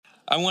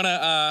I want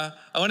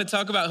to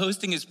talk about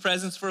hosting His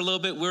presence for a little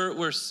bit.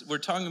 We're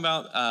talking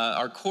about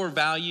our core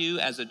value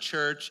as a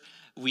church.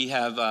 We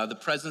have the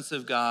presence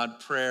of God,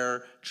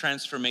 prayer,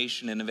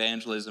 transformation, and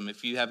evangelism.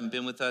 If you haven't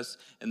been with us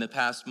in the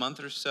past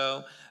month or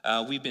so,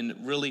 we've been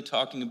really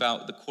talking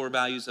about the core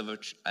values of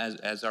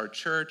as our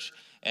church.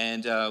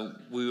 And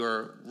we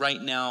are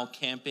right now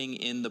camping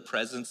in the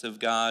presence of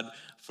God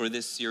for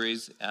this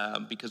series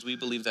because we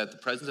believe that the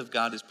presence of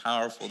God is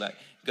powerful, that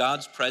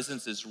God's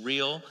presence is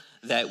real,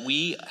 that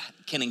we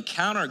can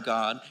encounter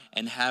God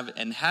and have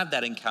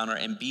that encounter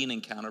and be an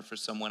encounter for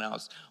someone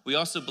else. We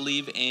also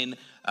believe in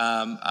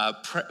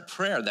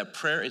prayer, that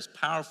prayer is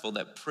powerful,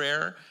 that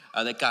prayer,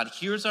 that God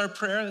hears our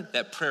prayer,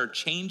 that prayer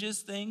changes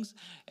things,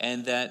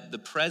 and that the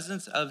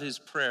presence of His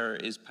prayer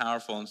is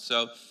powerful. And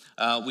so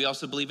we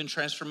also believe in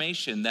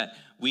transformation, that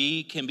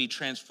we can be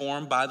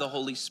transformed by the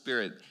Holy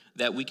Spirit,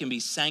 that we can be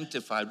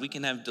sanctified, we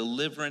can have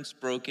deliverance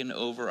broken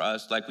over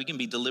us, like we can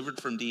be delivered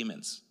from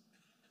demons.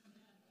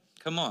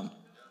 Come on.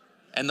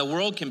 And the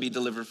world can be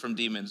delivered from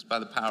demons by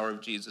the power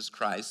of Jesus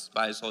Christ,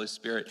 by His Holy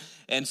Spirit.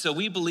 And so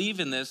we believe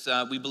in this.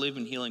 We believe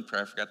in healing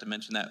prayer. I forgot to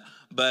mention that.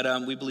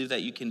 But we believe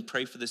that you can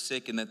pray for the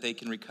sick and that they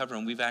can recover.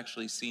 And we've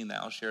actually seen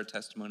that. I'll share a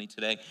testimony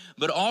today.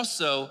 But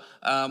also,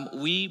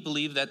 we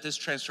believe that this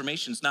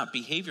transformation is not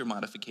behavior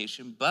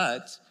modification,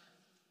 but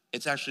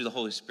it's actually the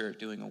Holy Spirit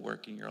doing a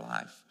work in your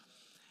life.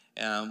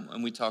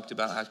 And we talked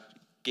about how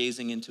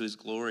gazing into His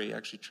glory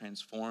actually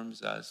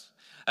transforms us.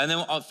 And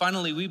then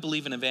finally, we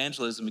believe in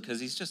evangelism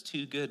because He's just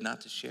too good not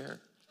to share.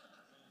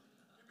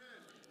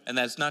 And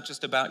that's not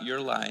just about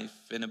your life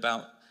and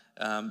about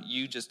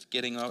you just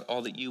getting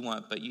all that you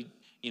want, but you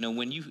know,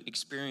 when you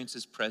experience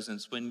His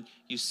presence, when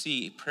you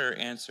see prayer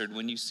answered,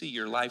 when you see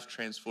your life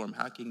transformed,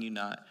 how can you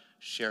not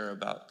share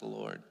about the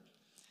Lord?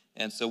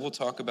 And so we'll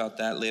talk about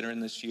that later in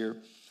this year.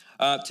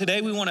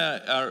 Today we want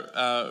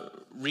to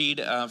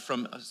read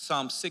from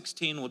Psalm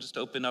 16. We'll just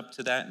open up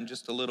to that in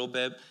just a little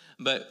bit.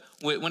 But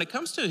when it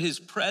comes to His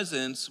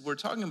presence, we're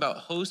talking about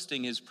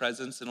hosting His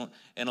presence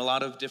in a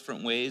lot of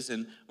different ways,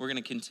 and we're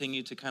going to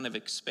continue to kind of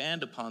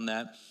expand upon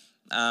that.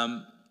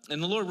 And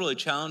the Lord really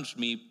challenged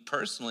me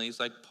personally. He's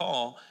like,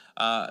 Paul,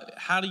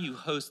 how do you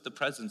host the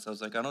presence? I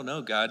was like, I don't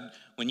know, God.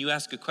 When you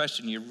ask a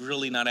question, you're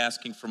really not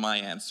asking for my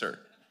answer.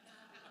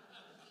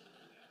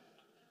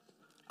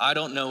 I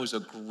don't know is a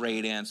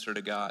great answer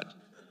to God.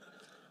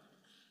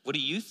 What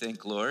do you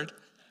think, Lord?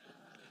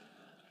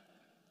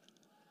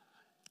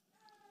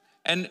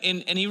 And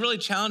He really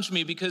challenged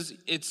me because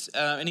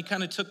and He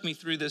kind of took me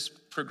through this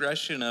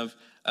progression of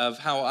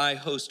how I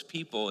host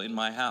people in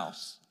my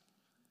house.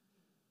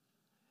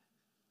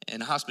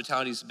 And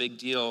hospitality is a big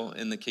deal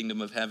in the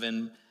kingdom of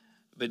heaven,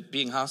 but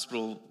being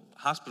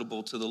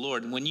hospitable to the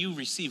Lord. And when you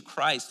receive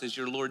Christ as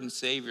your Lord and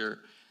Savior,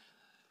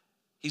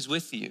 He's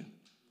with you.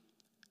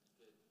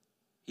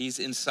 He's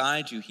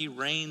inside you. He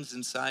reigns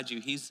inside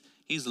you. He's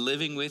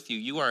living with you.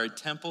 You are a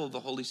temple of the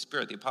Holy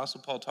Spirit. The Apostle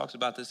Paul talks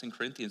about this in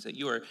Corinthians, that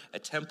you are a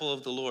temple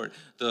of the Lord.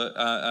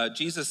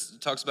 Jesus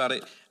talks about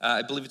it,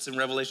 I believe it's in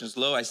Revelations,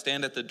 lo, I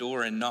stand at the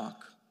door and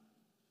knock.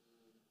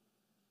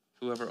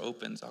 Whoever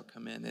opens, I'll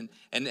come in.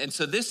 And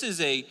so this is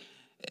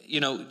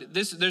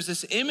there's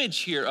this image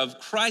here of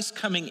Christ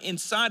coming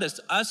inside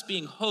us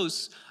being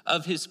hosts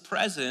of His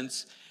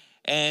presence.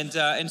 And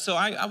so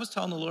I was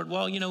telling the Lord,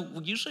 well,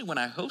 usually when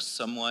I host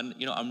someone,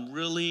 I'm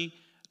really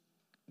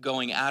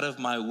going out of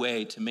my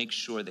way to make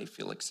sure they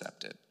feel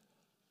accepted.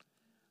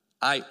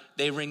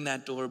 They ring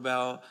that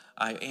doorbell,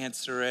 I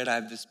answer it, I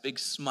have this big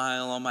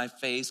smile on my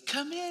face.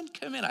 Come in.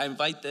 I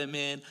invite them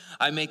in.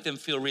 I make them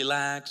feel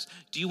relaxed.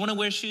 Do you want to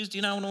wear shoes? Do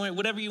you not want to wear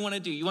whatever you want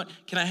to do?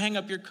 Can I hang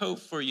up your coat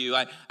for you?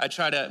 I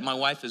try to, my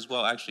wife as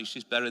well, actually,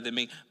 she's better than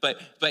me. But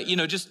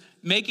just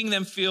making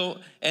them feel,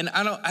 and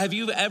have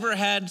you ever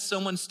had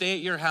someone stay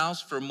at your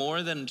house for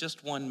more than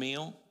just one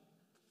meal?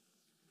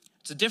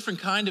 It's a different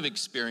kind of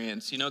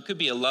experience. It could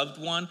be a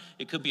loved one.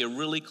 It could be a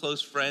really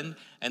close friend.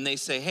 And they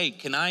say, hey,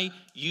 can I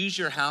use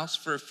your house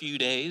for a few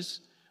days?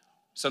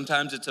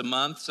 Sometimes it's a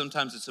month.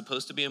 Sometimes it's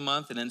supposed to be a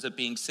month. It ends up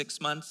being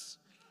 6 months.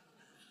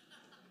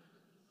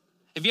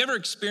 Have you ever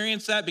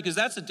experienced that? Because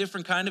that's a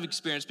different kind of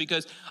experience.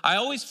 Because I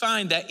always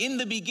find that in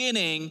the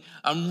beginning,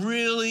 I'm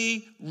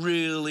really,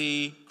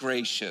 really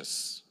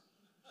gracious.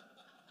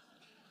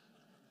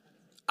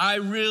 I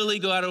really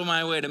go out of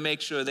my way to make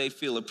sure they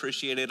feel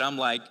appreciated. I'm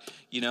like,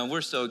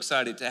 we're so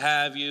excited to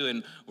have you,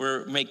 and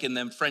we're making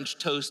them French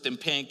toast and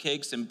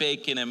pancakes and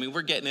bacon. I mean,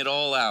 we're getting it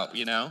all out,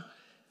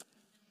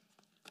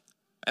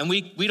 And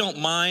we don't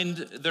mind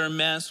their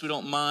mess. We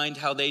don't mind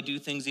how they do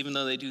things, even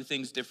though they do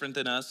things different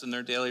than us in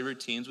their daily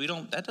routines.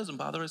 That doesn't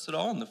bother us at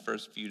all in the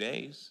first few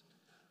days.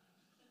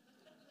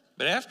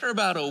 But after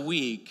about a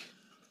week,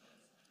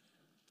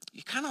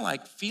 you kind of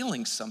like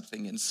feeling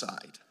something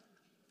inside.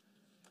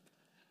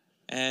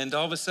 And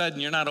all of a sudden,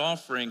 you're not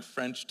offering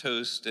French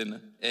toast and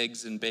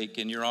eggs and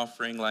bacon. You're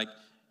offering,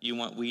 you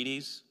want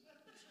Wheaties?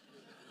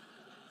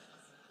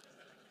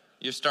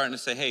 You're starting to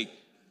say, hey,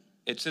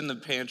 it's in the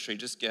pantry,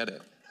 just get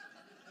it.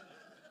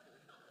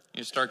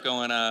 You start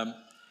going,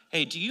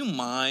 hey, do you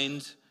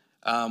mind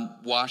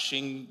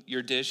washing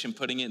your dish and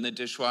putting it in the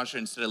dishwasher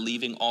instead of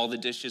leaving all the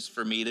dishes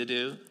for me to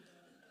do?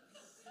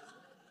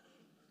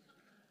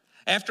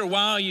 After a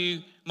while,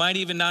 you might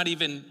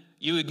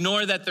you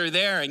ignore that they're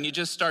there and you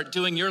just start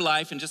doing your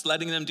life and just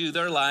letting them do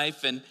their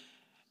life. And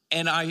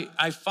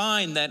I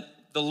find that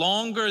the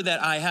longer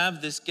that I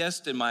have this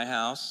guest in my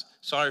house,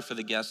 sorry for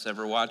the guests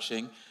ever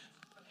watching,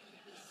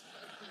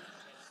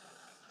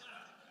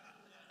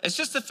 it's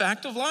just a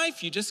fact of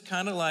life. You just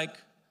kind of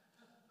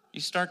you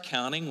start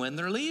counting when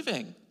they're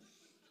leaving.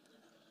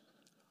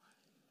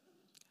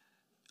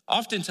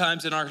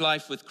 Oftentimes in our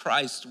life with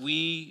Christ,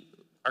 we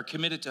are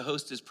committed to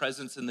host his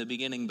presence in the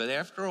beginning, but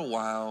after a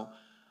while,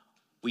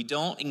 we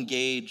don't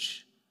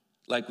engage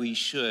like we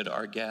should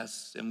our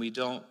guests, and we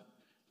don't,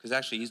 because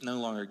actually he's no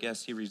longer a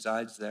guest, he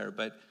resides there,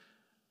 but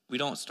we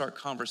don't start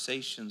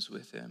conversations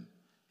with him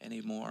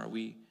anymore.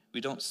 We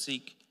don't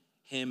seek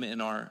him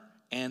in our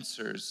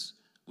answers.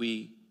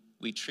 We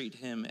treat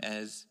him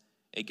as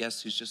a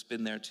guest who's just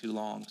been there too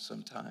long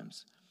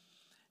sometimes.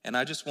 And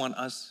I just want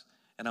us,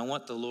 and I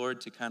want the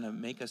Lord to kind of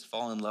make us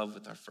fall in love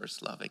with our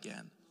first love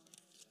again.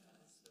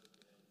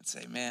 And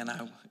say, man,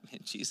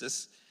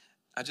 Jesus,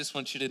 I just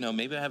want you to know,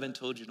 maybe I haven't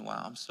told you in a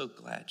while, I'm so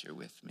glad you're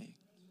with me.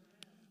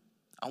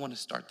 I want to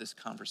start this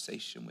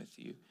conversation with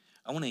you.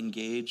 I want to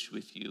engage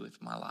with you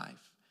with my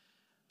life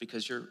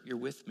because you're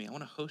with me. I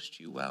want to host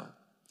you well.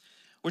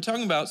 We're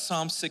talking about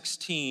Psalm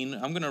 16.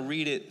 I'm going to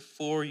read it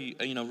for you,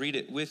 read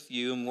it with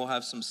you, and we'll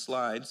have some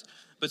slides.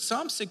 But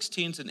Psalm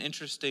 16 is an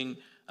interesting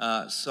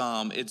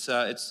psalm.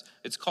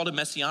 It's called a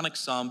messianic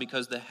psalm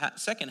because the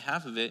second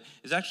half of it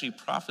is actually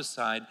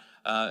prophesied,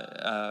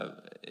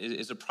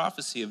 is a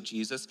prophecy of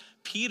Jesus.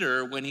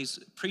 Peter, when he's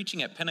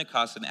preaching at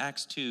Pentecost in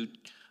Acts 2,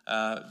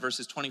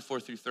 verses 24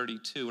 through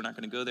 32, we're not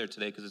going to go there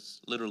today because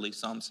it's literally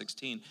Psalm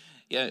 16.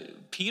 Yeah,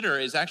 Peter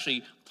is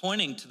actually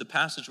pointing to the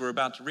passage we're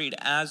about to read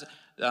as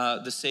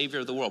the Savior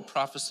of the world,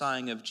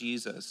 prophesying of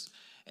Jesus.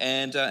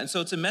 And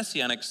so it's a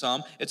messianic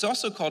psalm. It's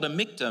also called a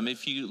miktam.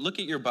 If you look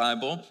at your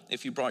Bible,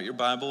 if you brought your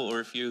Bible or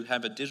if you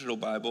have a digital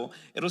Bible,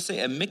 it'll say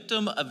a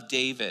miktam of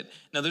David.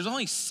 Now, there's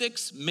only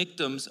 6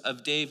 miktams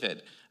of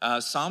David.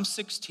 Psalm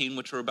 16,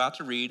 which we're about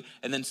to read,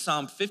 and then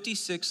Psalm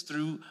 56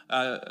 through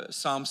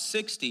Psalm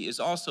 60 is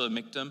also a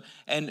miktam.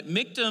 And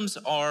miktams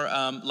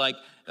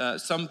are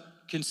some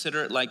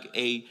consider it like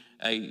a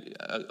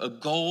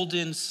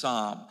golden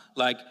psalm.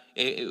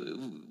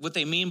 What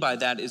they mean by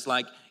that is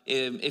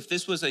if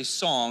this was a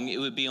song, it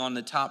would be on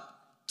the top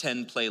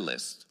 10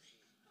 playlist,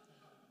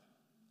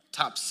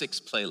 top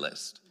 6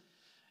 playlist.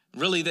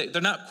 Really,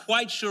 they're not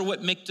quite sure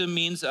what miktam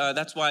means.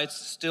 That's why it's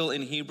still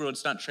in Hebrew.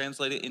 It's not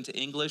translated into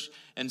English.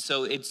 And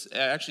so it's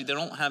actually, they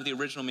don't have the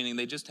original meaning.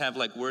 They just have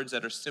words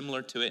that are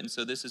similar to it. And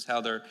so this is how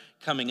they're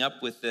coming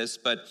up with this.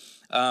 But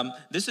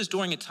this is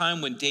during a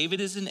time when David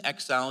is in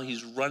exile.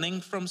 He's running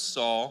from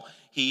Saul.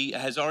 He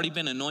has already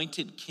been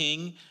anointed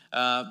king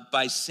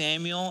by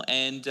Samuel,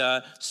 and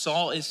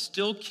Saul is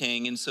still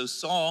king. And so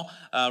Saul,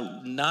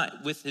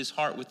 not with his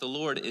heart with the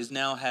Lord, is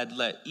now had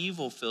let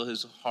evil fill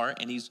his heart,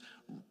 and he's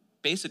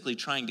basically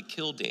trying to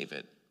kill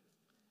David.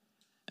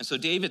 And so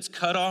David's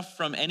cut off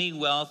from any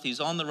wealth. He's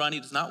on the run.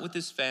 He's not with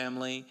his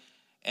family.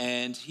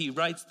 And he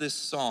writes this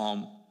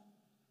psalm.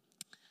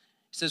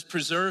 He says,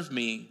 "Preserve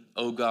me,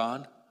 O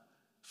God,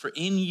 for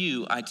in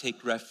you I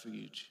take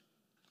refuge.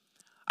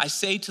 I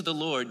say to the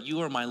Lord,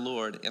 you are my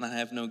Lord, and I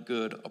have no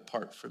good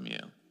apart from you.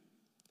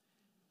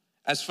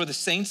 As for the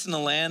saints in the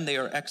land, they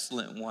are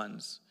excellent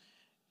ones,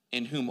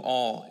 in whom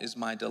all is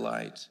my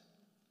delight."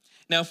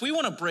 Now, if we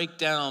want to break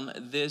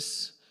down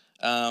these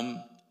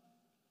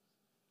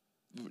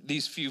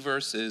few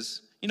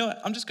verses,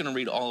 I'm just going to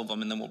read all of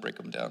them, and then we'll break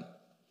them down.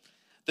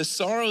 "The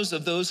sorrows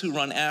of those who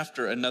run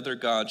after another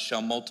god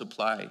shall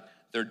multiply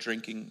their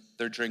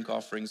drink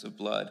offerings of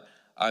blood.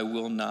 I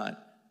will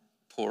not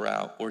pour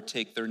out or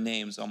take their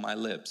names on my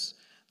lips.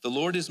 The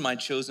Lord is my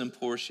chosen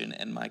portion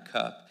and my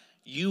cup.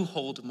 You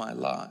hold my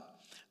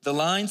lot. The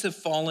lines have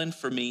fallen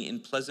for me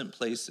in pleasant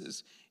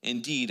places.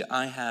 Indeed,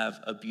 I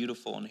have a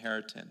beautiful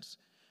inheritance."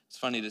 It's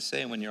funny to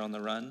say when you're on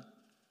the run.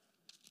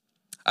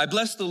 "I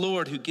bless the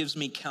Lord who gives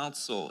me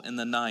counsel in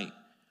the night.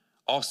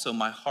 Also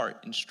my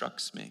heart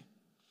instructs me.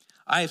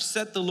 I have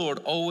set the Lord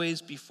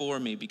always before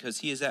me because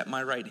he is at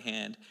my right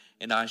hand,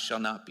 and I shall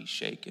not be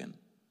shaken.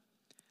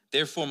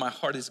 Therefore my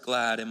heart is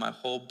glad and my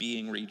whole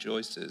being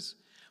rejoices.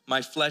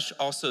 My flesh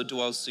also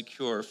dwells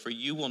secure, for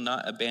you will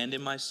not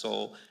abandon my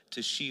soul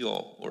to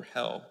Sheol or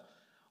hell,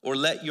 or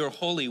let your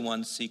Holy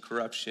One see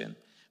corruption.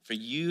 For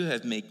you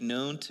have made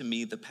known to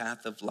me the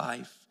path of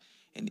life,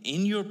 and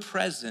in your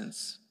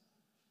presence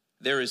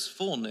there is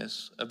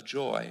fullness of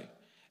joy.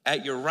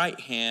 At your right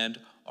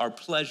hand are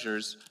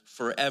pleasures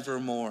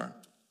forevermore."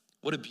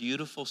 What a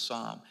beautiful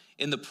psalm.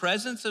 In the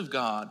presence of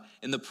God,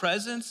 in the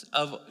presence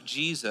of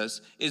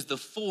Jesus, is the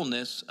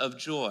fullness of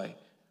joy.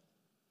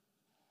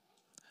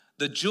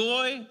 The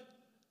joy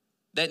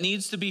that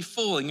needs to be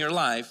full in your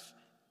life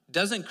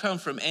doesn't come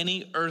from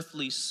any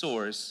earthly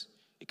source.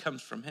 It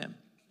comes from him.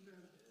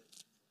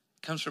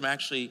 It comes from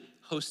actually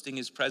hosting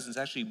his presence,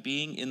 actually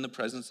being in the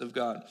presence of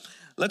God.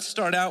 Let's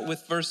start out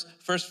with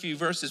first few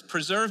verses.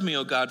 Preserve me,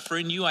 O God, for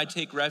in you I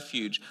take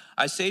refuge.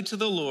 I say to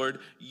the Lord,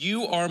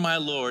 you are my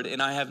Lord,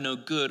 and I have no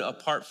good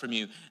apart from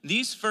you.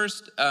 These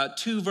first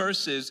two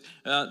verses,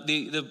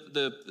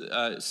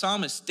 the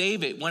psalmist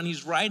David, when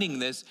he's writing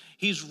this,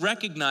 he's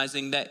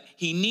recognizing that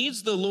he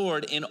needs the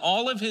Lord in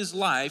all of his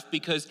life,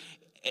 because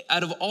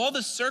out of all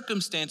the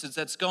circumstances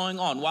that's going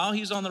on, while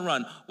he's on the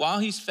run, while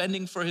he's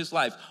fending for his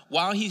life,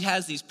 while he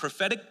has these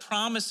prophetic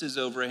promises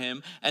over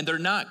him and they're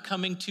not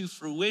coming to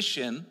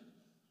fruition,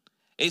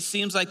 it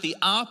seems like the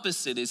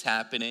opposite is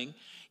happening.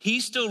 He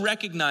still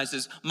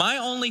recognizes, my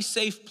only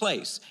safe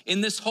place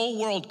in this whole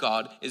world,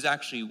 God, is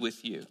actually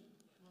with you.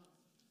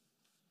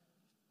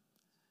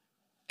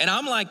 And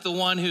I'm like the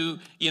one who,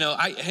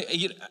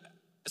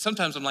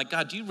 sometimes I'm like,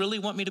 God, do you really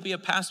want me to be a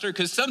pastor?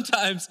 Because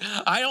sometimes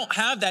I don't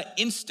have that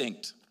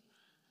instinct.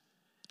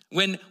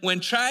 When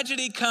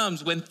tragedy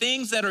comes, when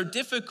things that are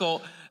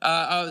difficult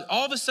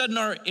all of a sudden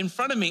are in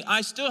front of me,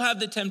 I still have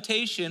the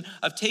temptation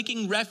of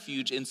taking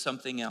refuge in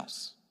something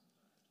else.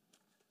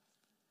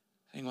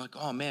 And like,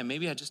 oh man,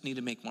 maybe I just need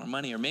to make more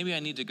money, or maybe I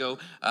need to go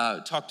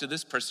talk to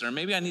this person, or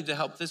maybe I need to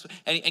help this.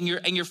 And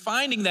you're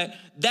finding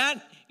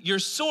that your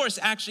source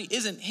actually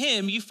isn't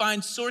him. You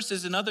find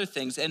sources in other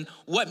things. And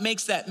what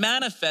makes that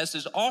manifest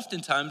is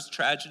oftentimes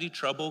tragedy,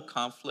 trouble,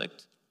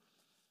 conflict.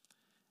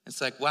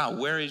 It's like, wow,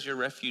 where is your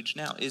refuge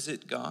now? Is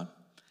it God?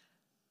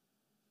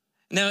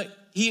 Now,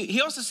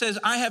 he also says,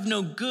 I have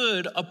no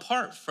good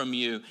apart from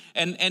you.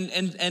 And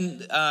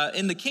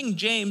in the King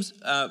James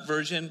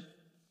version,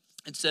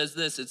 it says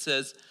this. It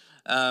says,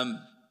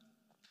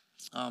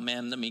 oh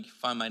man, let me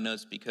find my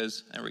notes,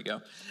 because there we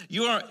go.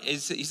 He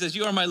says,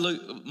 you are my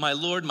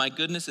Lord, my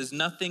goodness is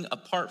nothing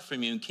apart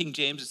from you. In King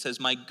James, it says,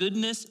 my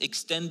goodness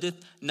extendeth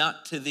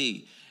not to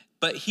thee.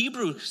 But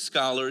Hebrew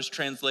scholars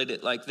translate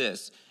it like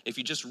this. If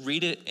you just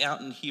read it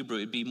out in Hebrew,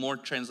 it'd be more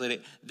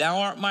translated, thou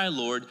art my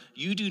Lord,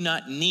 you do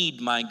not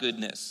need my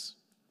goodness.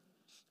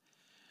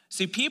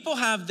 See, people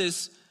have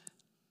this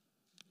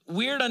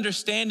weird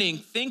understanding,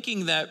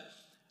 thinking that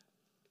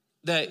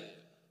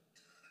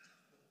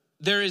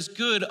there is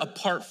good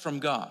apart from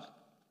God.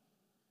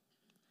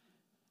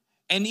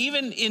 And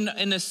even in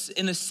a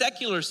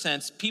secular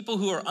sense, people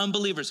who are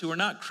unbelievers, who are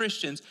not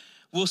Christians,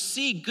 will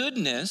see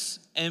goodness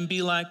and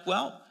be like,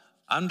 well,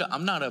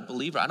 I'm not a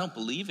believer. I don't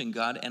believe in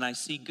God, and I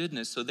see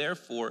goodness. So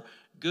therefore,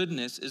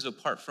 goodness is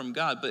apart from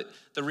God. But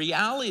the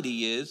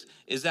reality is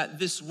that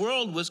this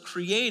world was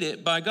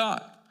created by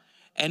God.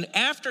 And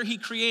after he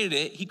created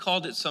it, he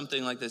called it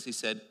something like this. He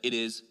said, it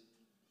is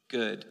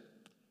good.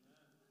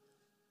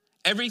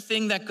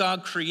 Everything that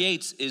God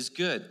creates is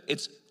good.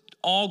 It's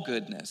all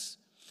goodness.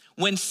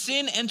 When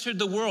sin entered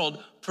the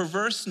world,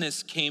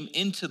 perverseness came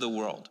into the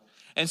world.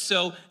 And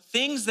so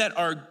things that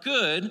are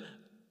good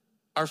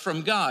are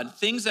from God.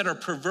 Things that are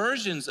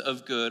perversions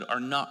of good are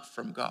not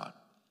from God.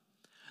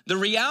 The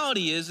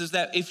reality is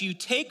that if you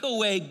take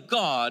away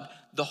God,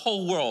 the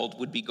whole world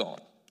would be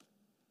gone.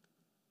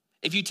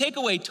 If you take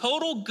away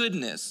total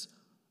goodness,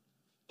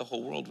 the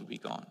whole world would be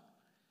gone.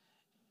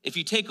 If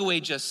you take away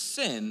just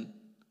sin,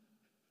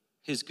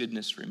 his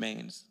goodness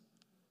remains.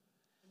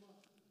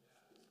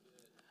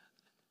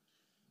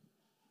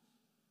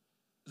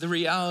 The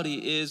reality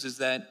is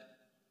that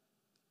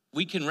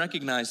we can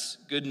recognize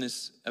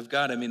goodness of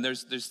God. I mean,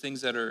 there's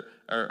things that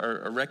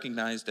are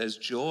recognized as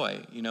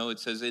joy. You know, it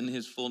says in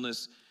his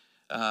fullness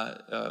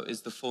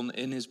is the full.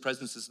 In his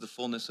presence is the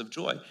fullness of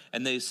joy.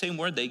 And the same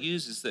word they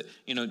use is that,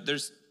 you know,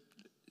 there's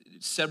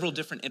several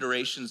different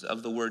iterations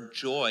of the word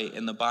joy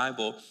in the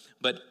Bible,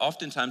 but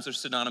oftentimes they're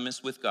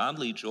synonymous with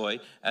godly joy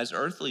as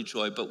earthly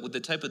joy. But with the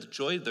type of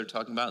joy they're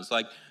talking about is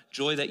like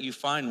joy that you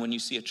find when you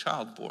see a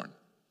child born.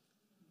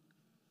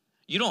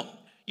 You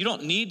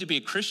don't need to be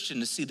a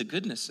Christian to see the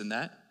goodness in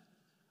that.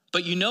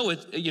 But we know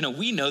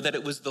that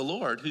it was the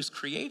Lord who's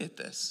created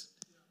this.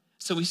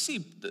 So we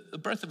see the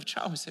birth of a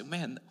child, we say,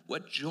 man,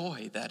 what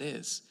joy that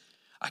is.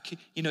 I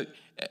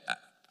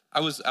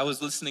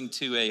was listening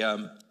to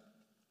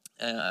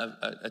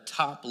a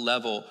top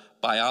level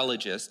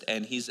biologist,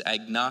 and he's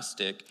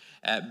agnostic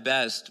at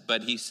best,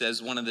 but he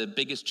says one of the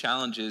biggest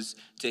challenges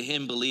to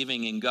him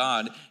believing in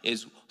God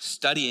is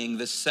studying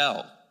the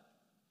cell.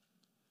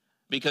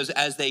 Because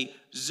as they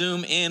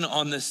zoom in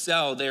on the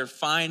cell, they're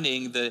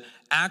finding the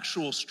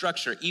actual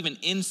structure, even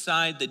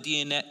inside the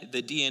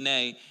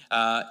DNA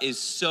is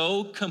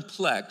so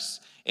complex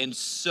and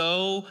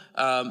so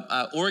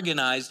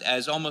organized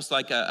as almost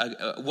like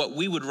what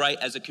we would write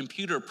as a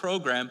computer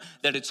program,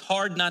 that it's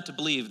hard not to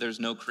believe there's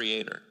no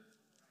creator.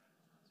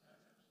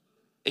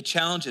 It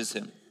challenges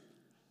him.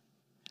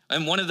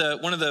 And one of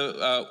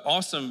the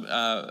awesome,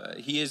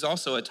 he is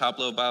also a top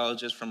level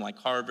biologist from like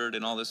Harvard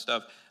and all this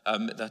stuff,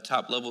 the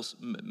top level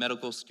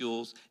medical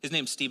schools. His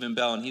name's Stephen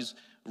Bell, and he's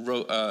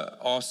wrote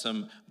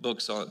awesome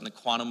books on the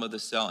quantum of the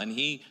cell. And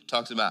he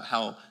talks about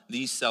how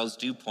these cells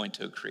do point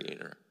to a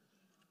creator.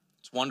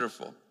 It's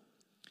wonderful.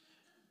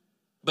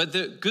 But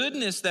the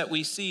goodness that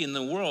we see in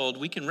the world,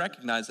 we can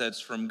recognize that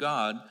it's from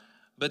God.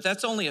 but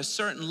that's only a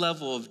certain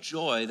level of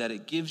joy that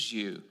it gives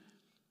you.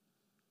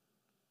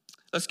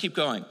 Let's keep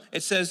going.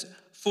 It says,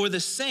 for the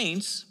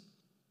saints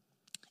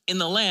in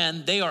the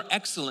land, they are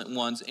excellent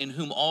ones in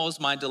whom all is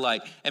my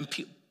delight. And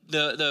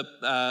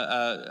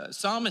the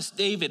psalmist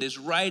David is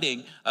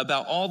writing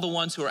about all the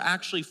ones who are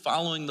actually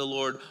following the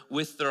Lord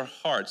with their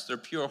hearts, their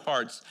pure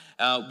hearts,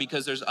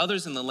 because there's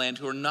others in the land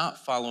who are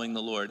not following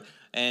the Lord.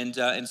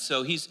 And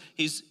so he's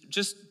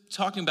just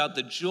talking about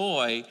the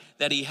joy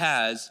that he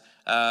has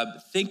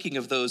thinking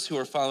of those who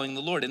are following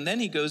the Lord. And then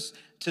he goes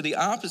to the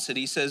opposite.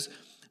 He says,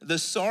 the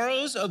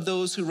sorrows of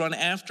those who run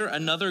after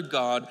another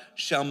god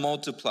shall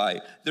multiply.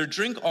 Their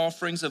drink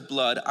offerings of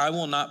blood I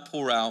will not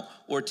pour out,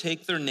 or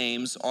take their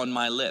names on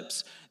my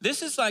lips.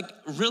 This is like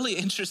really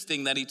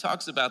interesting that he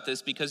talks about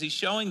this, because he's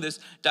showing this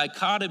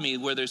dichotomy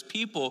where there's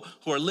people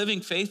who are living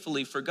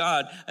faithfully for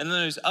God, and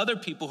then there's other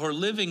people who are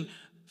living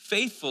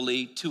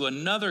faithfully to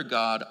another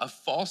god, a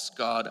false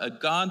god, a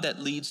god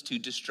that leads to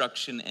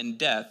destruction and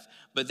death.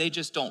 But they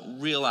just don't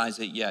realize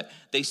it yet.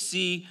 They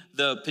see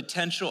the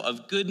potential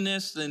of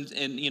goodness and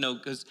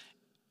because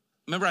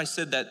remember I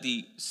said that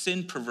the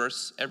sin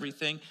perverts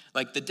everything?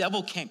 Like the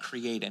devil can't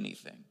create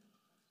anything.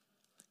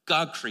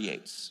 God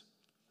creates.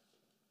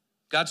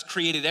 God's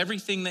created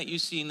everything that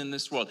you've seen in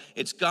this world.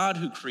 It's God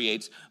who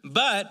creates.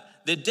 But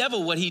the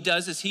devil, what he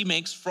does is he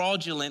makes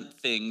fraudulent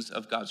things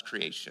of God's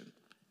creation,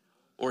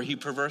 or he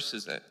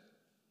perverses it.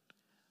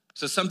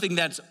 So something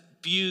that's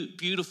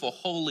beautiful,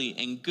 holy,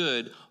 and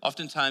good,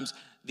 oftentimes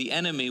the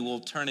enemy will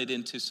turn it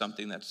into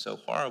something that's so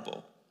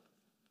horrible.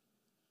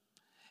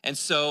 And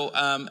so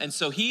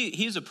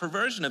he's a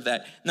perversion of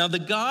that. Now, the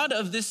God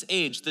of this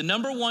age, the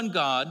number one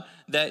God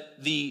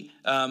that the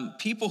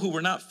people who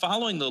were not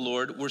following the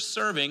Lord were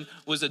serving,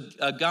 was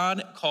a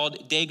God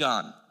called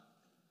Dagon.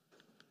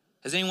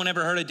 Has anyone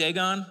ever heard of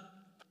Dagon?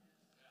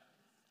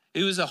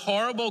 He was a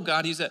horrible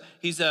God.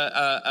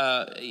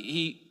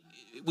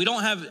 We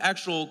don't have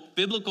actual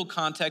biblical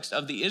context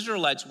of the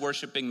Israelites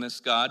worshiping this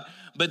God,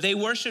 but they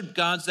worshiped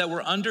gods that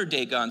were under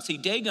Dagon. See,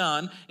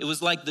 Dagon, it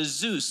was like the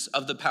Zeus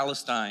of the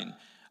Palestinians.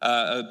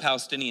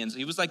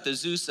 He was like the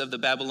Zeus of the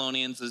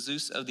Babylonians, the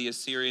Zeus of the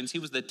Assyrians. He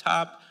was the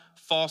top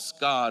false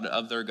god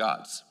of their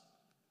gods.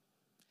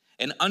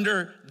 And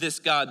under this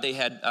god, they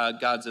had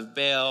gods of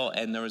Baal,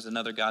 and there was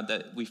another god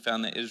that we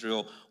found that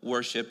Israel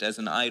worshiped as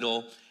an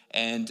idol.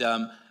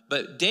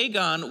 But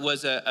Dagon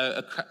was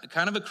a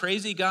kind of a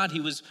crazy god. He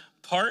was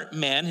part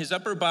man. His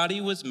upper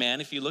body was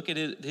man, if you look at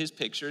his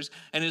pictures,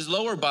 and his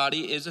lower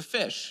body is a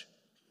fish.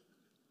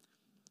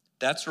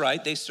 That's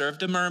right, they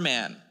served a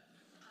merman.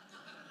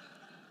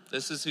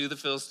 This is who the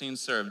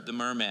Philistines served, the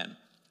merman.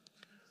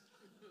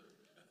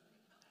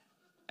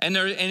 And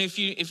if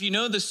you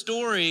know the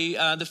story,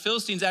 the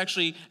Philistines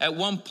actually, at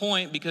one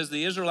point, because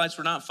the Israelites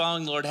were not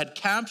following the Lord, had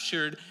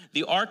captured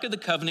the Ark of the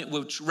Covenant,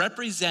 which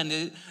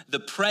represented the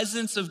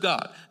presence of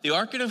God. The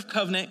Ark of the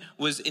Covenant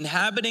was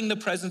inhabiting the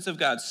presence of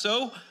God,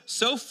 so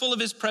full of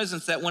his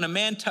presence that when a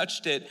man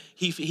touched it,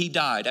 he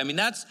died. I mean,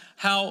 that's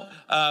how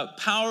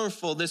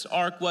powerful this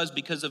ark was,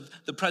 because of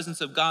the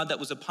presence of God that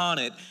was upon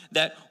it,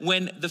 that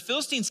when the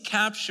Philistines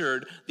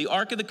captured the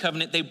Ark of the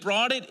Covenant, they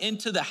brought it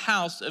into the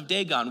house of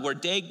Dagon, where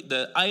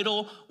the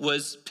idol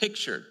was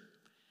pictured.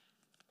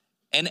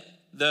 And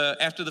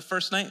after the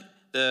first night,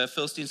 the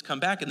Philistines come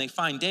back and they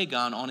find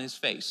Dagon on his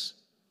face.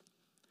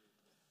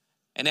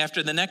 And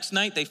after the next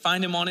night, they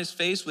find him on his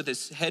face with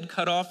his head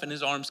cut off and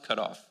his arms cut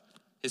off,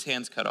 his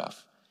hands cut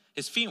off.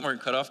 His feet weren't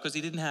cut off because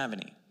he didn't have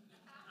any,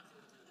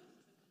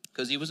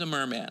 because he was a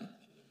merman.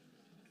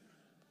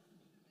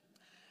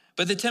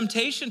 But the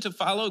temptation to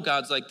follow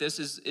gods like this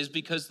is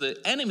because the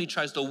enemy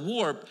tries to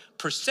warp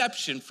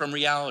perception from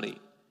reality.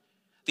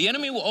 The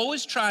enemy will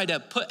always try to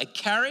put a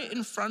carrot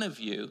in front of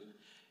you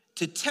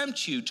to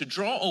tempt you to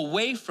draw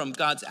away from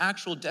God's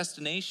actual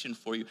destination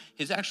for you,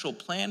 his actual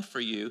plan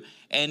for you.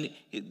 And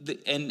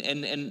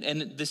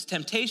this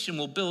temptation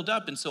will build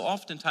up. And so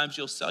oftentimes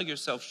you'll sell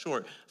yourself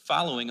short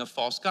following a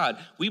false god.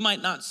 We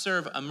might not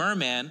serve a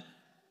merman,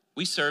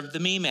 we serve the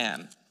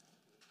me-man.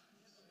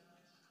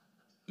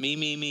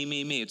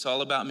 Me. It's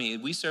all about me.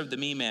 We serve the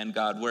me-man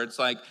God, where it's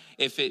like,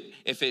 if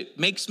it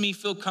makes me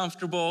feel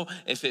comfortable,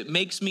 if it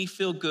makes me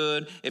feel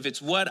good, if it's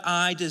what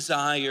I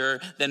desire,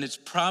 then it's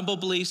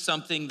probably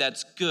something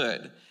that's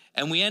good.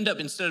 And we end up,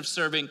 instead of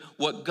serving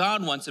what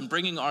God wants and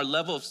bringing our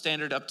level of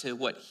standard up to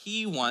what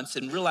he wants,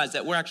 and realize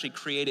that we're actually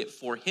created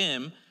for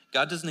him.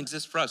 God doesn't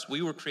exist for us.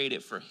 We were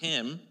created for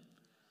him.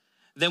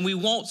 Then we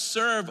won't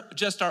serve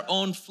just our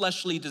own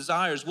fleshly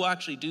desires. We'll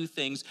actually do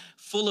things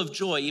full of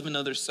joy, even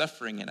though there's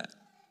suffering in it.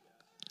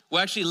 We'll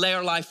actually lay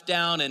our life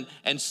down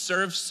and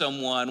serve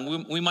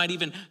someone. We might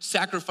even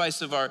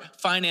sacrifice of our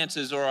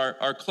finances or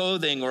our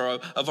clothing or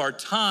of our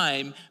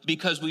time,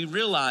 because we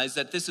realize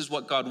that this is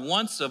what God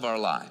wants of our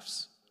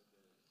lives.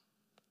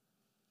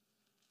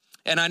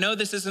 And I know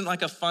this isn't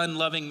like a fun,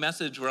 loving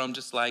message where I'm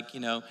just like,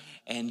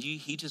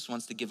 he just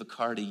wants to give a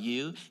car to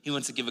you. He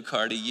wants to give a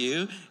car to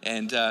you.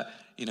 And,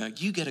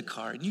 you get a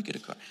car and you get a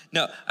car.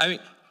 No, I mean,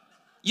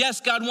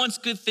 Yes, God wants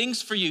good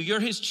things for you. You're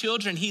his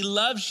children. He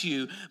loves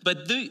you.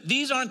 But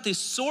these aren't the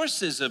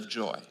sources of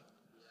joy.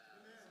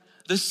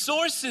 The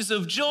sources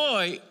of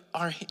joy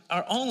are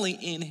only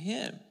in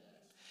him.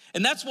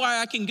 And that's why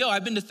I can go.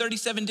 I've been to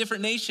 37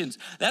 different nations.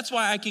 That's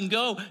why I can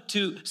go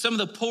to some of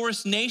the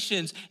poorest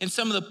nations and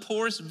some of the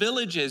poorest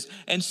villages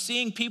and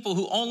seeing people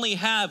who only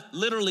have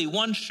literally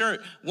one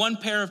shirt, one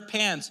pair of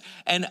pants,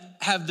 and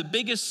have the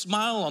biggest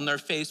smile on their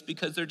face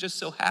because they're just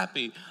so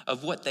happy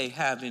of what they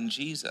have in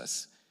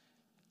Jesus.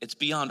 It's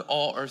beyond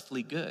all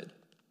earthly good.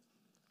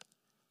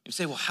 You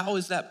say, well, how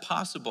is that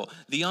possible?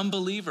 The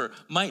unbeliever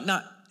might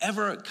not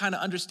ever kind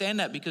of understand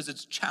that because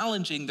it's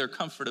challenging their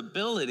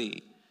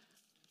comfortability.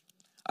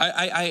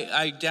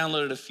 I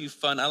downloaded a few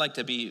fun, I like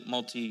to be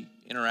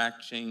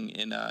multi-interacting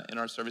in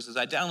our services.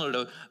 I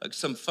downloaded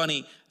some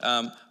funny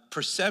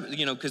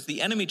because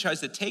the enemy tries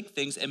to take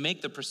things and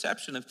make the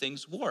perception of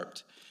things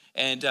warped.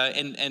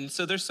 And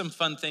so there's some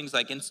fun things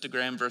like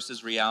Instagram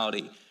versus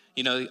reality.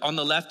 On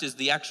the left is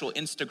the actual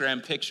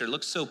Instagram picture. It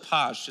looks so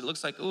posh. It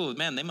looks like, oh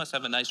man, they must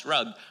have a nice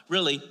rug.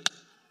 Really,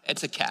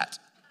 it's a cat.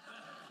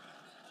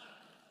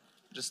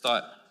 Just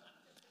thought,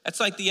 that's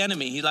like the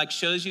enemy. He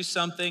shows you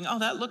something, oh,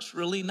 that looks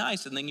really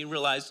nice. And then you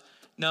realize,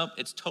 nope,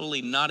 it's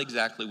totally not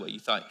exactly what you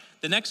thought.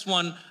 The next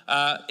one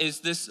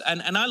is this,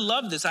 and I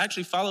love this. I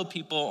actually follow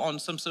people on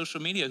some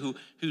social media who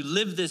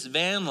live this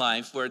van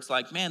life where it's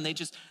like, man,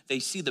 they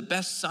see the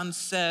best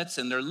sunsets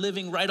and they're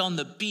living right on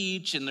the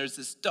beach and there's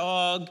this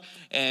dog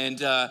and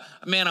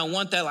man, I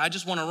want that. I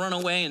just want to run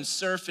away and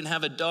surf and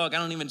have a dog. I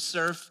don't even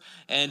surf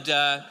and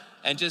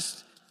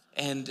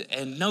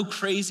no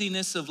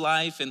craziness of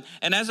life. And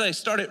as I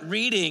started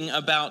reading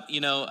about,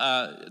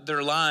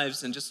 their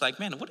lives and just like,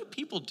 man, what are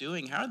people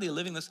doing? How are they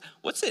living this?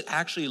 What's it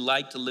actually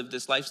like to live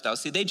this lifestyle?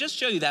 See, they just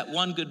show you that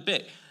one good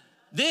bit.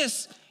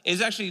 This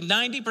is actually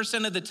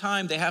 90% of the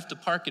time they have to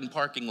park in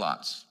parking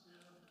lots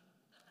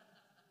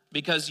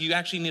because you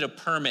actually need a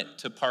permit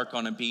to park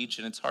on a beach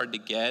and it's hard to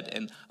get.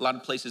 And a lot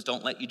of places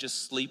don't let you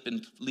just sleep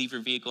and leave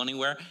your vehicle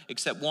anywhere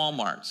except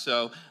Walmart.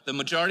 So the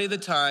majority of the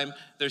time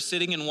they're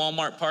sitting in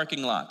Walmart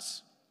parking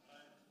lots.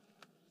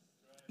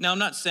 Now, I'm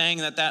not saying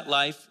that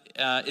life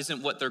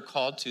isn't what they're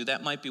called to.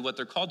 That might be what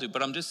they're called to.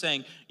 But I'm just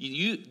saying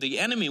the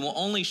enemy will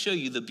only show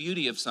you the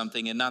beauty of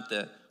something and not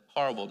the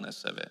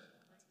horribleness of it.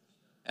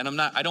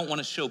 And I don't want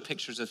to show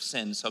pictures of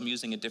sin, so I'm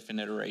using a different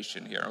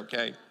iteration here,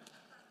 okay?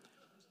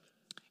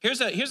 Here's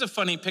a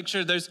funny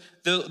picture. There's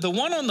the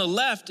one on the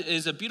left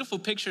is a beautiful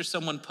picture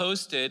someone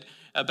posted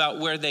about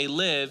where they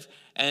live,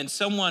 and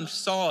someone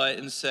saw it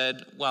and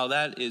said, wow,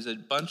 that is a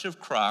bunch of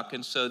crock.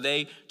 And so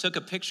they took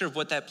a picture of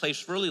what that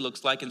place really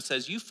looks like and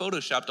says, you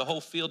photoshopped a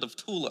whole field of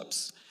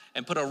tulips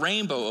and put a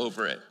rainbow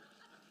over it.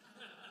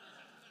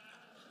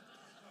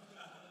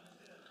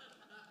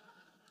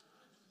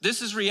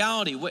 This is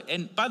reality.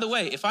 And by the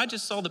way, if I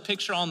just saw the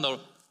picture on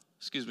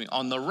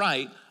the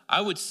right, I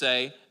would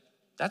say,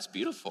 that's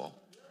beautiful.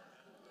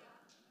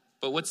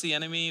 But what's the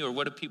enemy, or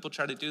what do people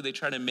try to do? They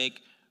try to make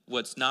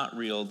what's not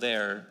real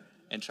there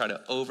and try to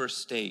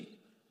overstate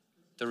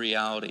the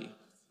reality.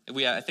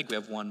 I think we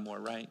have one more,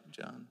 right,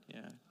 John?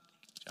 Yeah,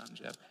 John,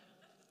 Jeff.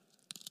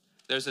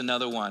 There's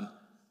another one.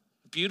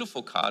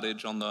 Beautiful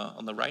cottage on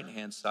the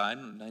right-hand side,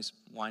 a nice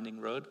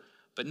winding road.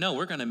 But no,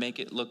 we're going to make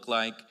it look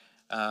like,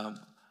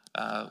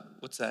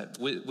 what's that,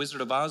 Wizard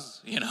of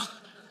Oz,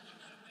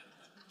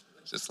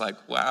 Just like,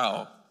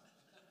 wow.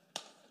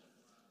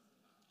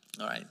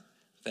 All right,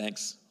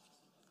 thanks.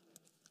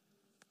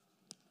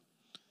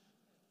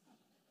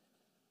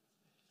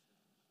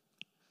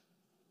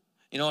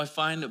 I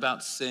find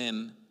about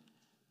sin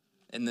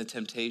and the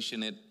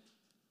temptation,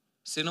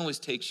 sin always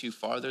takes you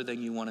farther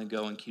than you want to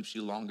go and keeps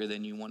you longer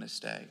than you want to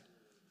stay.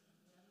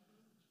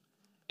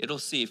 It'll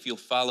see if you'll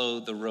follow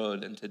the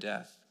road into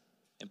death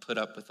and put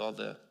up with all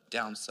the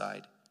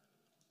downside.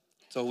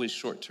 It's always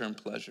short-term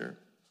pleasure.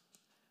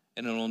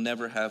 And it'll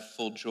never have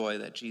full joy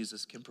that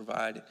Jesus can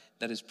provide,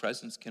 that his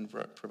presence can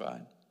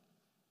provide.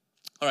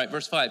 All right,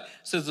 verse 5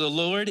 says, the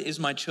Lord is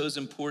my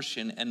chosen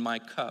portion and my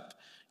cup.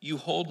 You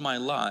hold my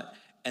lot.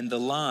 And the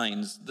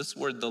lines, this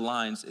word, the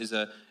lines, is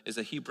a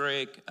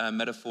Hebraic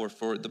metaphor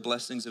for the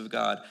blessings of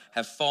God,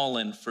 have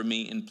fallen for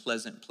me in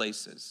pleasant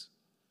places.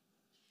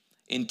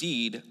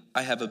 Indeed,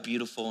 I have a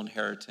beautiful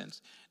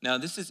inheritance. Now,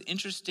 this is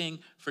interesting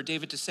for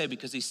David to say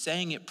because he's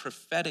saying it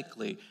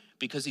prophetically,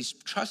 because he's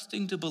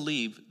trusting to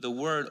believe the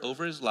word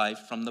over his life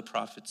from the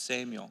prophet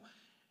Samuel.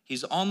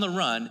 He's on the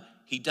run.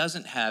 He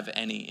doesn't have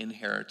any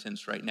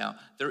inheritance right now.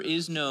 There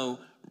is no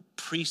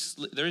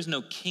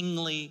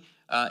kingly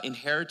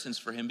inheritance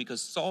for him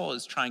because Saul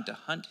is trying to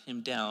hunt him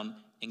down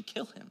and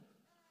kill him.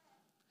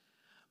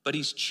 But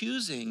he's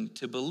choosing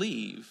to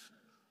believe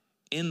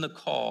in the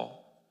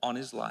call on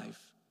his life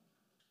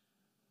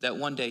that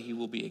one day he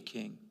will be a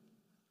king.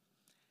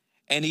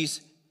 And he's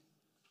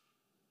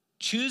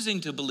choosing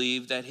to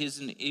believe that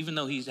even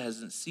though he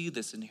doesn't see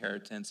this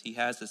inheritance, he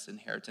has this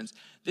inheritance.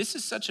 This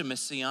is such a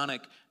messianic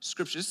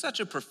scripture. It's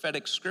such a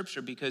prophetic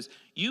scripture because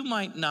you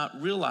might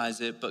not realize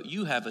it, but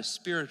you have a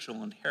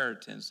spiritual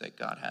inheritance that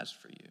God has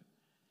for you.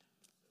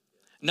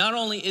 Not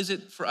only is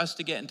it for us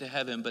to get into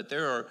heaven, but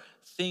there are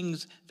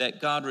things that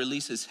God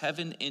releases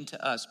heaven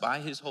into us by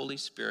his Holy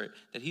Spirit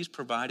that he's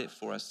provided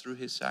for us through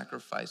his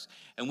sacrifice.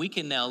 And we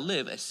can now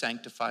live a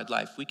sanctified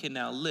life. We can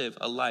now live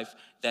a life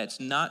that's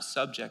not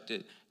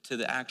subjected to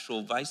the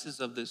actual vices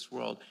of this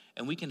world.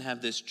 And we can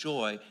have this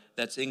joy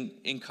that's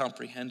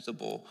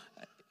incomprehensible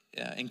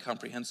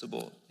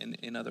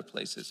in other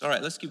places. All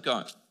right, let's keep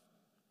going.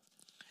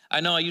 I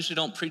know I usually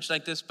don't preach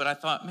like this, but I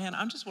thought, man,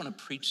 I just want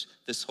to preach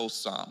this whole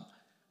psalm.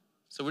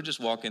 So we're just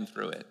walking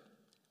through it.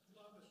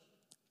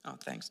 Oh,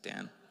 thanks,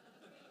 Dan.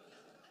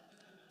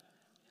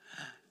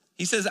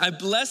 He says, I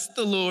bless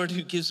the Lord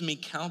who gives me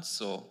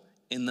counsel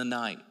in the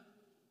night.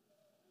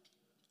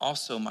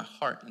 Also, my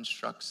heart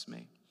instructs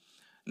me.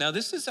 Now,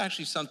 this is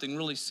actually something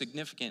really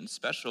significant and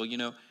special. You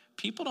know,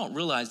 people don't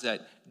realize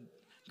that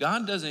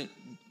God doesn't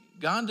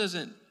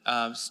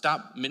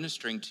stop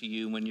ministering to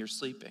you when you're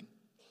sleeping.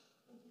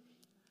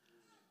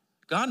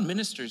 God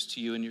ministers to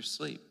you in your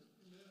sleep.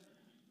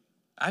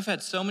 I've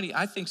had so many,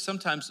 I think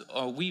sometimes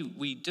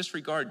we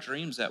disregard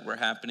dreams that were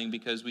happening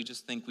because we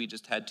just think we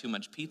just had too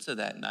much pizza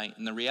that night.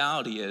 And the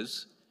reality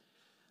is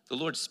the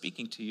Lord's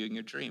speaking to you in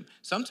your dream.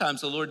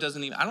 Sometimes the Lord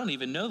I don't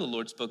even know the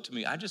Lord spoke to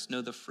me. I just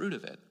know the fruit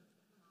of it.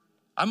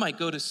 I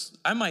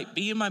might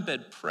be in my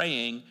bed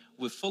praying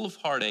with full of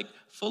heartache,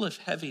 full of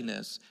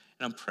heaviness,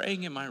 and I'm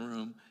praying in my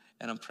room,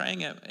 and I'm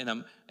praying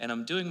and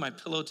I'm doing my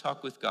pillow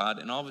talk with God,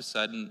 and all of a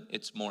sudden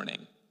it's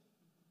morning.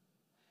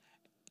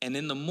 And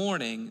in the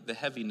morning, the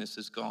heaviness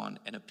is gone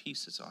and a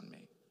peace is on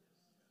me.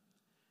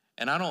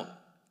 And I don't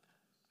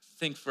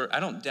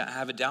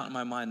have a doubt in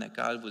my mind that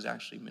God was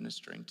actually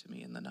ministering to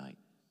me in the night.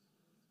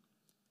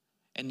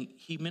 And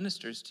he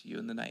ministers to you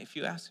in the night. If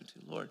you ask him to,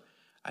 Lord,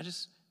 I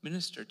just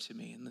minister to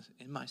me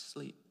in my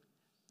sleep.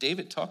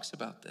 David talks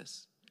about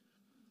this.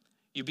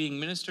 You're being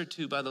ministered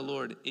to by the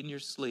Lord in your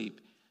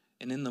sleep.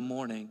 And in the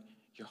morning,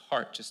 your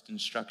heart just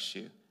instructs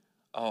you.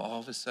 Oh,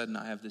 all of a sudden,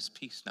 I have this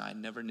peace now I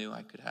never knew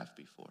I could have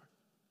before.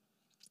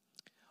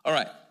 All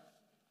right.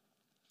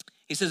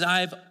 He says,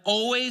 I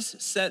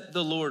set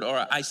the Lord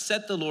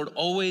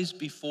always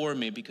before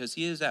me because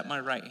he is at my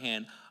right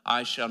hand.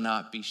 I shall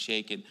not be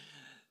shaken.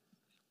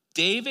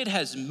 David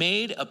has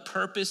made a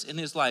purpose in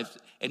his life,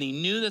 and he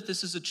knew that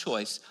this is a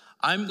choice.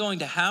 I'm going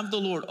to have the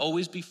Lord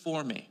always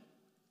before me.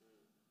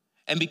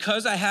 And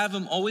because I have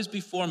him always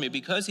before me,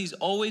 because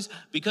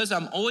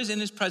I'm always in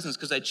his presence,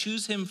 because I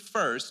choose him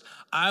first,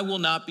 I will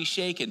not be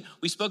shaken.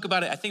 We spoke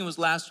about it, I think it was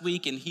last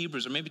week in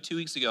Hebrews, or maybe 2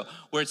 weeks ago,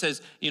 where it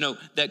says,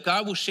 that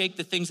God will shake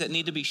the things that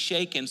need to be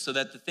shaken so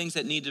that the things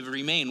that need to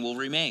remain will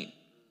remain.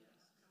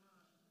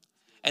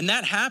 And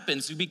that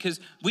happens because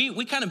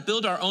we kind of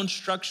build our own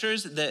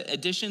structures, the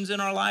additions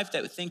in our life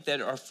that we think that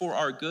are for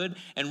our good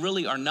and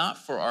really are not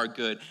for our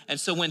good. And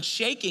so when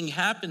shaking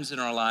happens in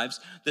our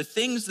lives, the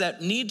things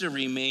that need to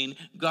remain,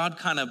 God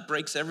kind of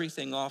breaks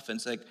everything off and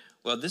it's like,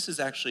 well, this is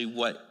actually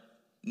what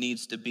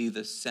needs to be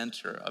the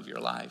center of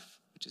your life,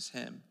 which is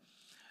him.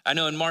 I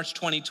know in March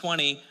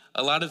 2020,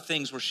 a lot of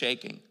things were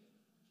shaking,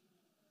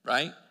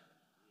 right?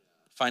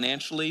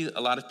 Financially,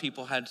 a lot of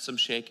people had some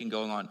shaking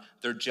going on.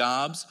 Their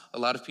jobs, a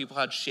lot of people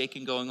had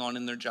shaking going on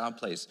in their job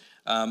place.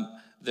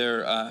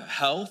 Their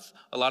health,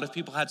 a lot of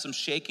people had some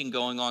shaking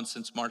going on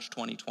since March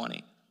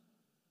 2020.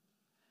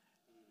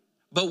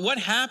 But what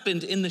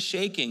happened in the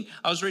shaking?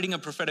 I was reading a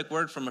prophetic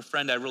word from a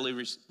friend I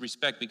really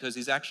respect because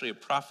he's actually a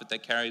prophet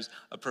that carries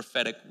a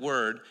prophetic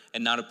word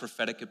and not a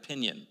prophetic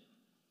opinion.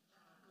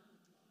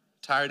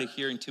 Tired of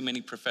hearing too many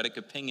prophetic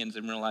opinions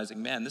and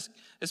realizing, man,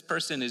 this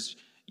person is...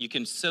 You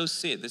can so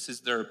see it. This is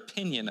their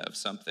opinion of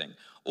something.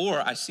 Or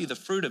I see the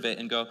fruit of it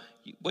and go,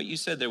 what you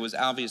said there was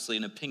obviously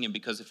an opinion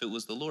because if it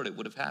was the Lord, it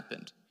would have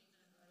happened.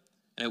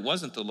 And it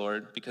wasn't the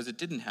Lord because it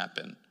didn't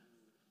happen.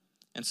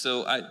 And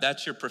so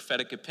that's your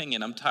prophetic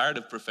opinion. I'm tired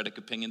of prophetic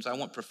opinions. I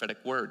want prophetic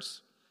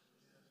words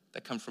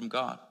that come from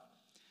God.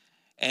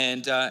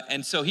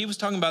 And so he was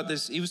talking about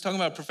this. He was talking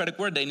about a prophetic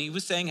word day. And he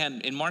was saying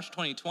in March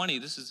 2020,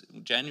 this is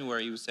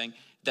January, he was saying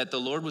that the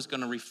Lord was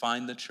going to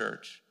refine the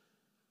church.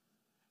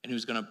 And he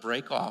was going to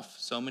break off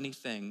so many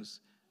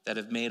things that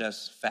have made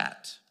us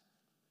fat.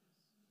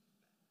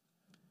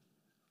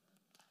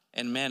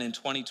 And man, in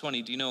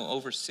 2020, do you know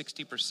up to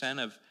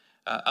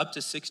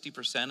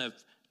 60% of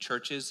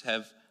churches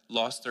have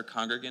lost their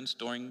congregants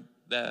during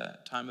the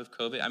time of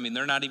COVID? I mean,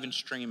 they're not even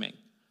streaming.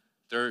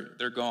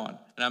 They're gone.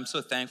 And I'm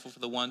so thankful for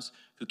the ones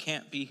who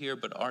can't be here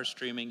but are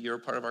streaming. You're a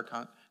part of our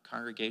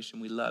congregation.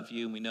 We love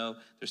you. And we know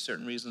there's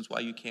certain reasons why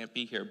you can't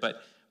be here.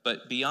 But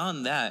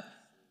beyond that,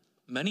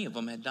 many of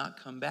them had not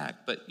come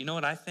back. But you know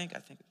what I think? I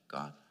think,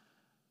 God,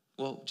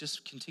 well,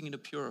 just continue to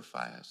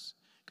purify us.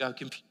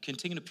 God,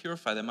 continue to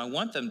purify them. I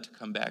want them to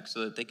come back so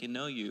that they can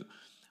know you.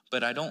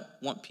 But I don't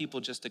want people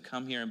just to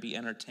come here and be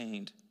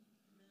entertained.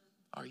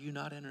 Are you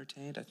not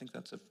entertained? I think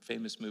that's a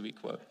famous movie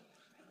quote.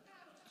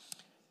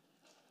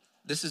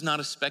 This is not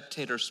a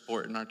spectator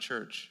sport in our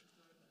church.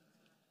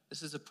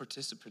 This is a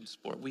participant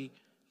sport.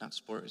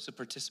 It's a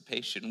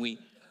participation. We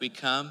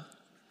come,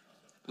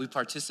 we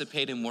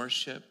participate in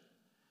worship.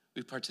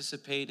 We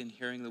participate in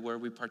hearing the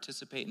word. We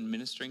participate in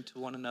ministering to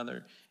one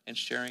another and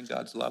sharing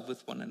God's love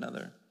with one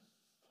another.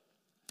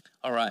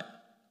 All right.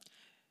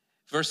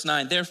 Verse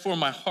 9, therefore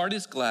my heart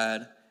is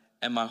glad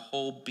and my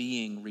whole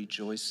being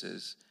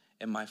rejoices,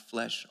 and my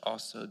flesh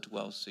also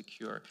dwells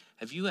secure.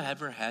 Have you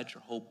ever had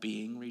your whole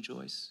being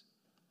rejoice?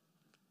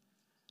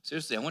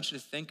 Seriously, I want you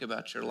to think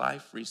about your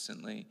life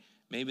recently,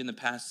 maybe in the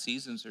past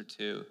seasons or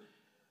two.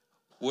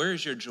 Where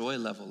is your joy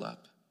level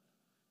up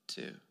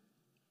to?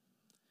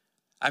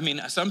 I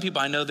mean, some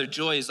people I know their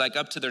joy is like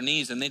up to their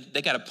knees and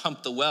they got to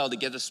pump the well to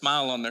get a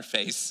smile on their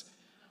face.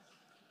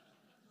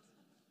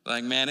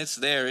 Like, man, it's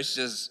there. It's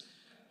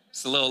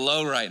a little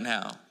low right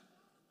now.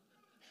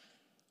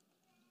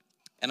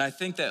 And I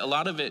think that a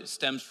lot of it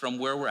stems from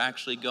where we're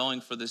actually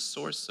going for this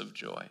source of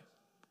joy.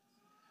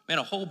 Man,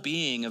 a whole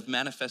being of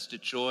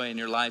manifested joy in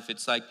your life.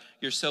 It's like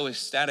you're so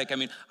ecstatic. I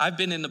mean, I've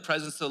been in the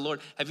presence of the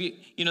Lord. Have you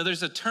know,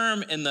 there's a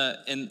term in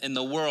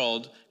the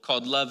world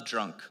called love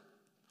drunk.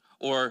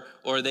 Or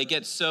they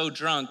get so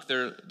drunk,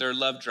 they're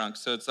love drunk.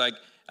 So it's like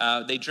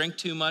they drink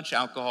too much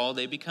alcohol,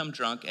 they become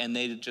drunk, and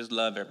they just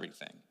love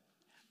everything.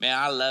 Man,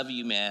 I love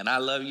you, man. I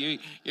love you.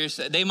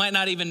 They might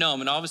not even know him,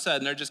 and all of a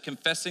sudden they're just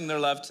confessing their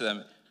love to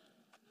them.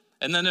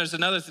 And then there's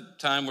another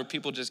time where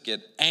people just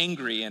get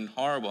angry and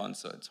horrible, and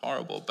so it's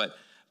horrible. But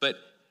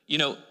you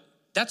know,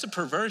 that's a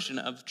perversion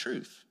of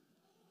truth.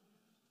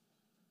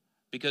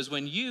 Because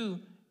when you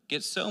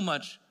get so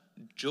much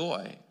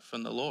joy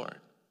from the Lord,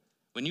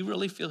 when you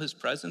really feel his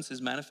presence,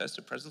 his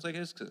manifested presence like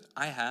this, because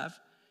I have,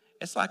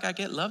 it's like I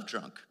get love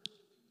drunk.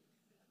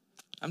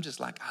 I'm just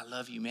like, I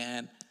love you,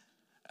 man.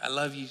 I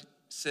love you,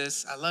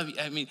 sis. I love you.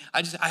 I mean,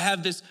 I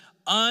have this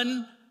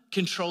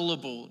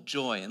uncontrollable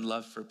joy and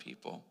love for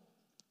people.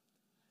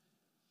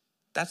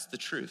 That's the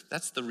truth.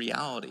 That's the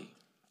reality.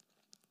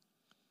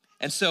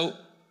 And so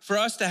for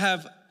us to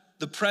have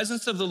the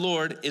presence of the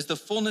Lord is the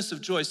fullness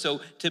of joy. So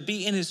to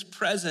be in his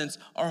presence,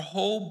 our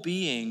whole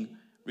being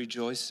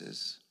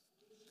rejoices.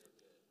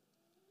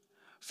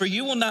 For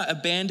you will not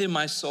abandon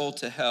my soul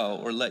to hell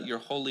or let your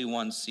Holy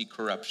One see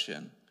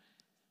corruption.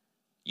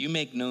 You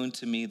make known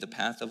to me the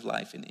path of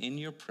life, and in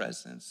your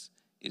presence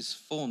is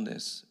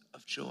fullness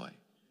of joy.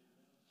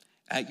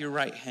 At your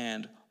right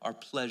hand are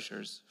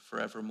pleasures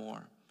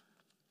forevermore.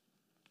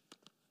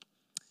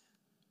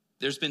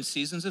 There's been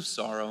seasons of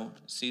sorrow,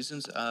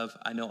 seasons of,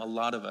 I know a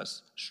lot of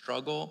us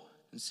struggle,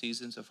 and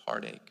seasons of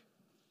heartache.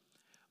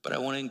 But I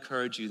want to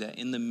encourage you that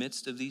in the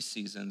midst of these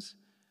seasons,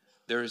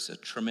 there is a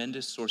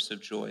tremendous source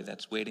of joy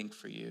that's waiting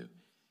for you.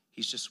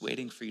 He's just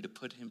waiting for you to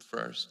put him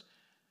first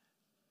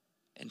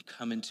and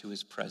come into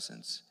his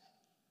presence.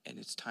 And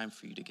it's time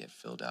for you to get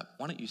filled up.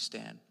 Why don't you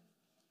stand?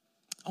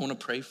 I want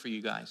to pray for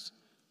you guys.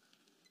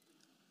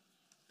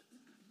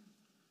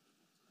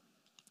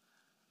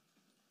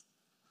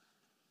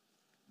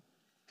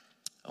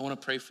 I want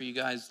to pray for you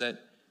guys that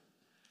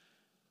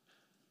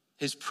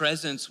his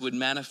presence would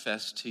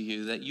manifest to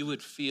you, that you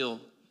would feel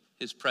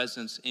his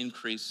presence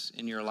increase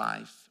in your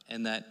life,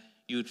 and that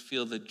you would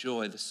feel the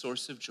joy, the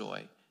source of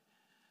joy.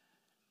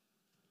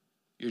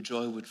 Your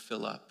joy would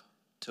fill up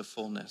to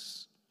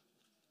fullness.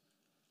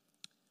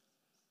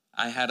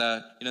 I had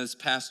this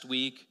past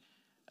week,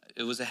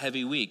 it was a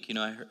heavy week.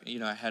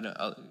 I had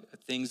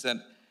things that,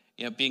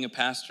 being a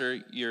pastor,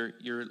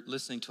 you're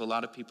listening to a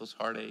lot of people's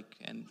heartache,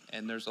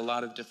 and there's a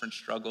lot of different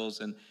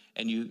struggles,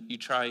 and you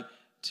try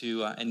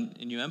to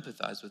and you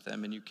empathize with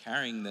them, and you're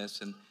carrying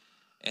this,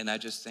 and I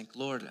just think,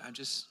 Lord,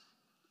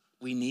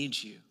 we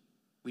need you.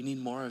 We need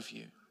more of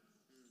you.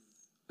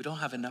 We don't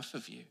have enough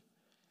of you.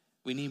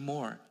 We need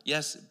more.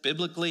 Yes,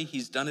 biblically,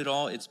 he's done it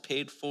all. It's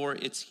paid for.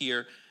 It's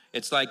here.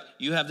 It's like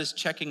you have this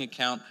checking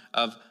account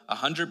of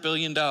 $100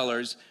 billion,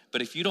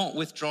 but if you don't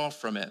withdraw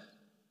from it,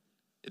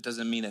 it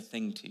doesn't mean a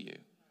thing to you.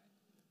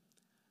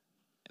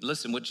 And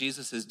listen, what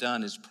Jesus has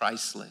done is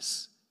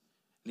priceless,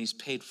 and he's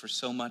paid for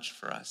so much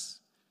for us.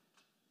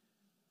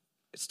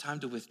 It's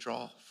time to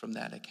withdraw from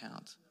that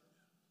account.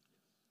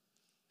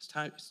 It's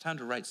time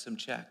to write some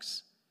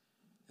checks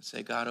and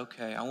say, God,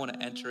 okay, I want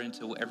to enter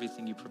into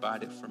everything you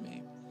provided for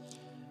me.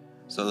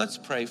 So let's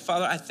pray.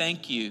 Father, I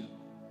thank you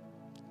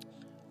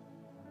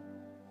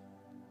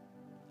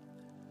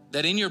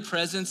that in your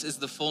presence is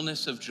the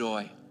fullness of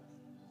joy.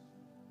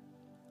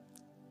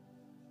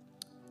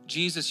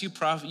 Jesus,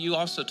 you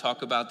also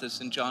talk about this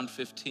in John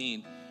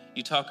 15.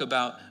 You talk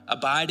about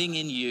abiding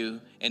in you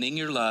and in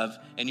your love,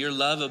 and your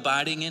love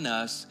abiding in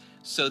us,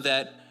 so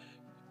that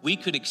we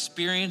could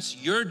experience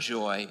your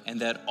joy and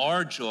that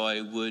our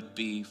joy would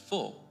be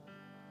full.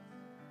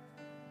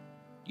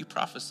 You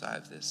prophesy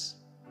of this.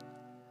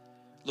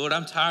 Lord,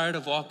 I'm tired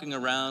of walking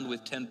around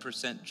with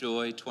 10%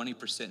 joy,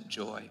 20%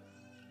 joy.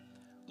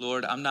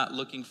 Lord, I'm not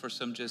looking for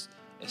some just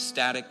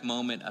ecstatic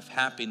moment of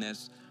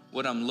happiness.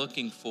 What I'm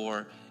looking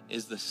for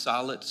is the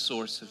solid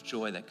source of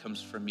joy that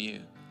comes from you,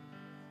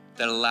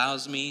 that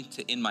allows me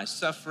to, in my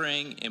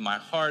suffering, in my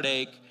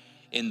heartache,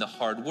 in the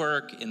hard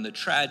work, in the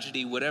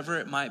tragedy, whatever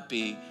it might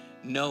be,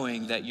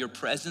 knowing that your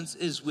presence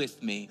is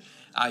with me.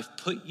 I've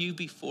put you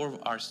before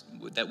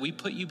that we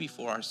put you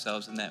before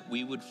ourselves, and that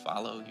we would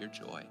follow your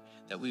joy,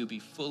 that we would be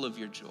full of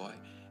your joy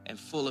and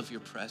full of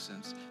your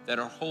presence, that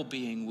our whole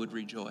being would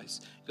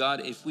rejoice.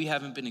 God, if we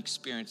haven't been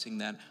experiencing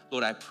that,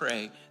 Lord, I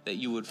pray that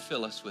you would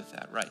fill us with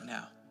that right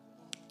now.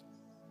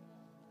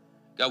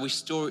 God, we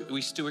steward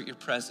your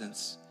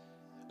presence.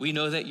 We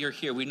know that you're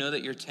here. We know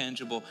that you're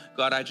tangible.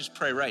 God, I just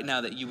pray right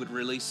now that you would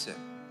release it.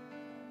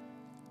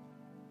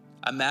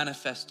 A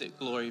manifested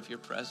glory of your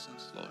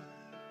presence, Lord.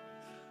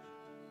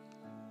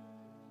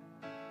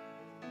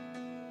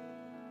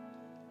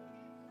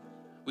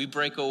 We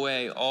break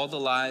away all the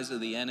lies of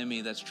the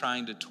enemy that's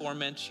trying to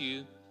torment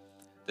you,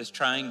 that's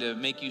trying to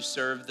make you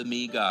serve the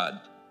me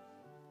God.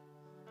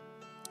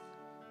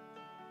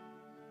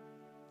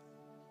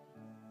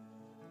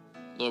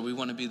 Lord, we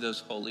want to be those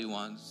holy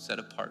ones set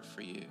apart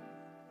for you.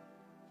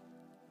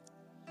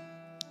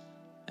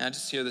 And I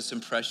just hear this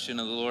impression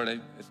of the Lord.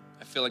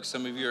 I feel like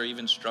some of you are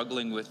even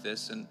struggling with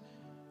this and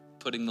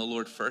putting the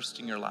Lord first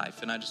in your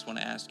life. And I just want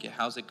to ask you,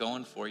 how's it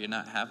going for you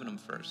not having him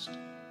first?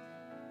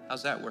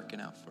 How's that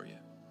working out for you?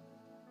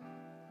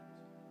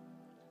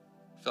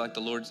 I feel like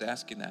the Lord's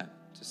asking that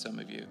to some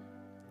of you.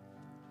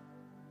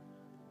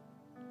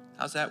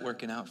 How's that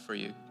working out for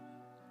you?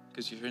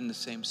 Because you're in the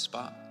same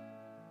spot.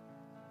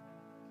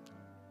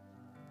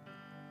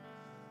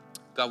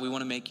 God, we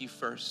want to make you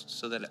first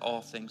so that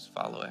all things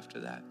follow after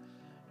that.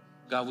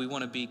 God, we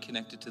want to be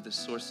connected to the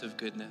source of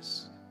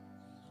goodness.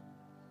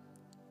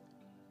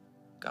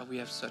 God, we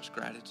have such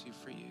gratitude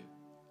for you.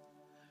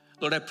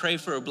 Lord, I pray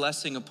for a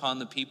blessing upon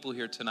the people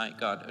here tonight,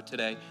 God, or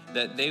today,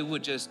 that they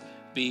would just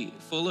be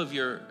full of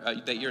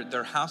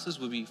their houses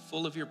would be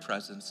full of your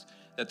presence,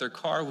 that their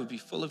car would be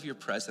full of your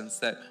presence,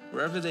 that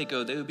wherever they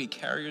go, they would be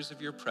carriers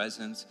of your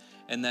presence,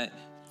 and that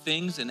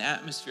things and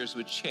atmospheres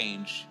would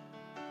change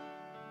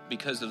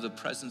because of the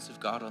presence of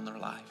God on their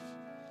life.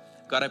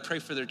 God, I pray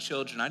for their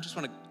children. I just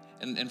want to,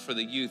 and for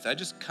the youth, I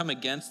just come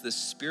against the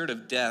spirit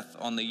of death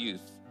on the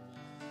youth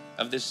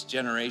of this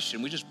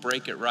generation. We just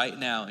break it right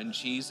now in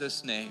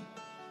Jesus' name.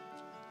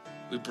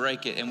 We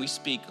break it and we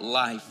speak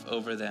life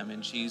over them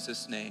in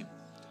Jesus' name.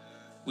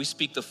 We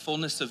speak the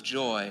fullness of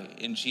joy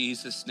in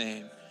Jesus'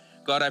 name.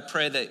 God, I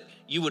pray that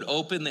you would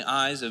open the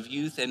eyes of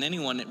youth and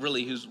anyone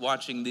really who's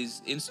watching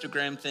these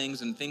Instagram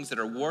things and things that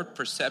are warped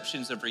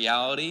perceptions of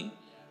reality,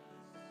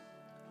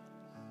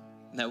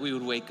 and that we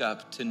would wake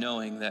up to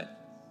knowing that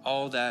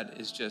all that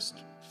is just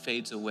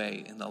fades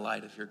away in the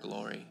light of your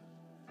glory.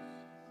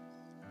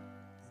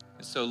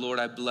 And so, Lord,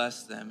 I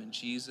bless them in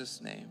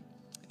Jesus' name.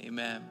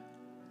 Amen.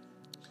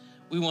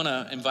 We want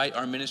to invite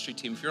our ministry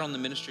team. If you're on the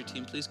ministry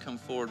team, please come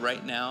forward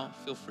right now.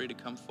 Feel free to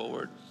come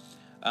forward.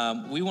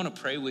 We want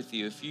to pray with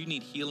you. If you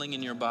need healing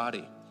in your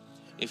body,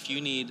 if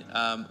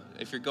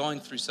you're going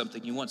through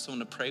something, you want someone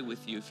to pray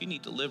with you. If you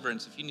need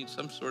deliverance, if you need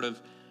some sort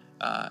of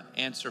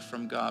answer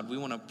from God, we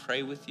want to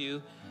pray with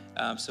you.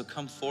 So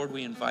come forward.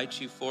 We invite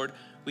you forward.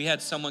 We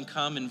had someone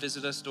come and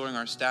visit us during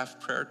our staff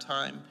prayer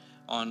time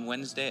on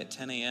Wednesday at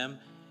 10 a.m.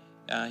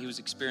 He was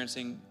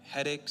experiencing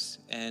headaches,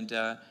 and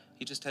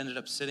he just ended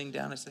up sitting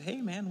down. I said,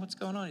 hey, man, what's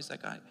going on? He's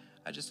like,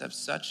 I just have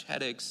such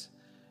headaches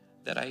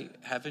that I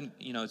haven't,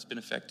 it's been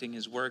affecting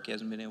his work. He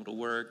hasn't been able to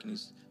work, and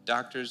his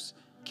doctors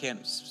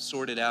can't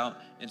sort it out.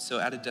 And so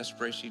out of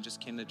desperation, he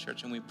just came to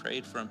church, and we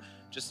prayed for him,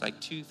 just like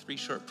 2-3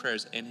 short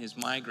prayers, and his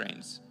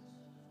migraines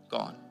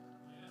gone.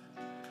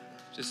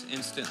 Just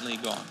instantly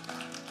gone.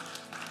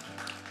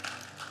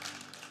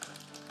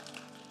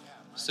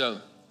 So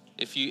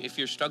if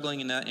you're struggling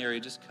in that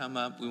area, just come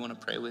up. We want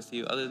to pray with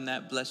you. Other than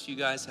that, bless you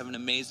guys. Have an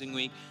amazing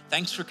week.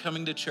 Thanks for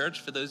coming to church.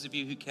 For those of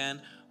you who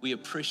can, we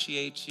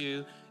appreciate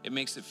you. It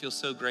makes it feel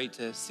so great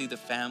to see the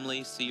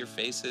family, see your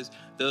faces.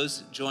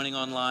 Those joining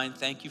online,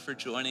 thank you for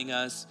joining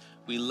us.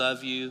 We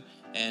love you,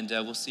 and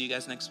we'll see you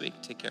guys next week.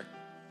 Take care.